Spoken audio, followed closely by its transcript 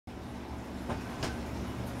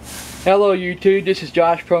Hello YouTube, this is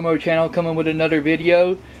Josh Promo Channel coming with another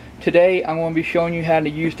video. Today I'm going to be showing you how to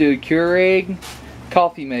use the Keurig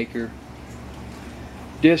Coffee Maker.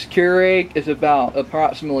 This Keurig is about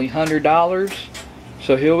approximately $100,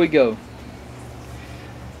 so here we go.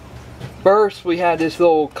 First we have this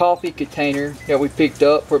little coffee container that we picked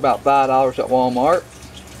up for about $5 at Walmart,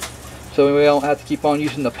 so we don't have to keep on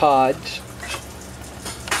using the pods.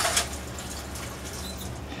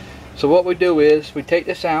 So what we do is we take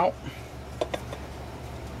this out,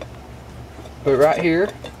 put it right here,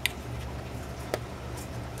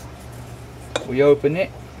 we open it,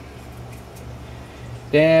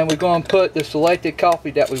 then we're going to put the selected coffee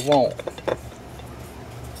that we want.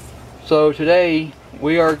 So today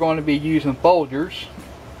we are going to be using Folgers.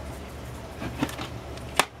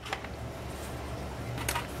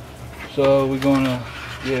 So we're going to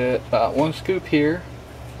get about 1 scoop here.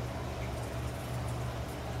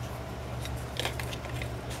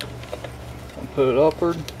 Put it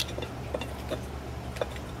upward.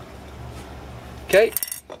 Okay.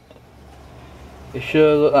 It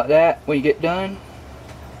should look like that when you get done.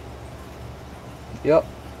 Yep.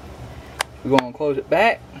 We're going to close it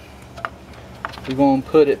back. We're going to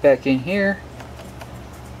put it back in here.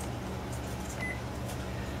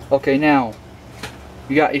 Okay, now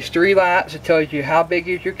you got these 3 lights that tells you how big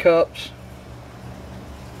is your cups.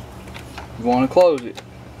 You want to close it.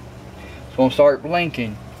 It's going to start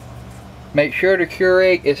blinking. Make sure the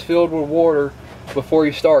Keurig is filled with water before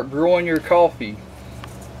you start brewing your coffee.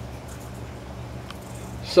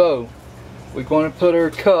 So, we're going to put our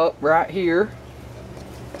cup right here.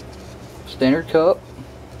 Standard cup.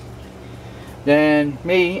 Then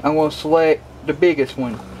I'm going to select the biggest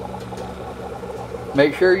one.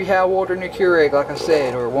 Make sure you have water in the Keurig like I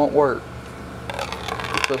said, or it won't work.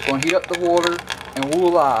 So it's going to heat up the water, and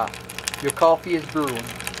voila, your coffee is brewing.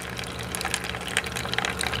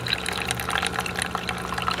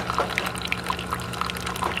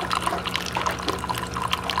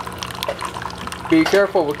 Be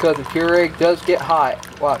careful because the Keurig does get hot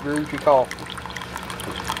while it brews your coffee.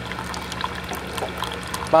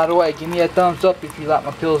 By the way, give me a thumbs up if you like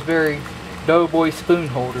my Pillsbury Doughboy spoon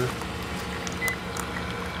holder.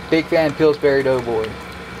 Big fan of Pillsbury Doughboy.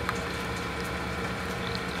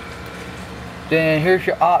 Then here's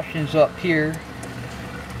your options up here,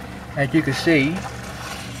 as you can see.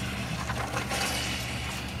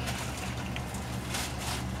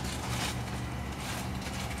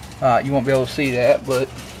 You won't be able to see that, but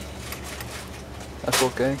that's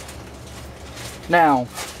okay. Now,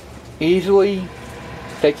 easily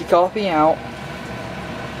take your coffee out.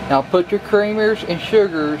 Now put your creamers and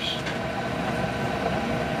sugars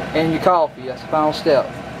in your coffee. That's the final step.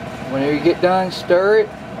 Whenever you get done, stir it.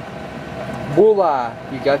 Voila!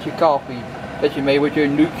 You got your coffee that you made with your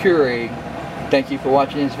new Keurig. Thank you for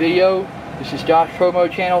watching this video. This is Josh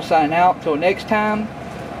Promo Channel signing out. Until next time,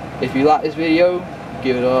 if you like this video,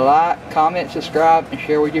 give it a like, comment, subscribe, and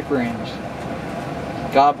share with your friends.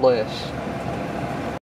 God bless.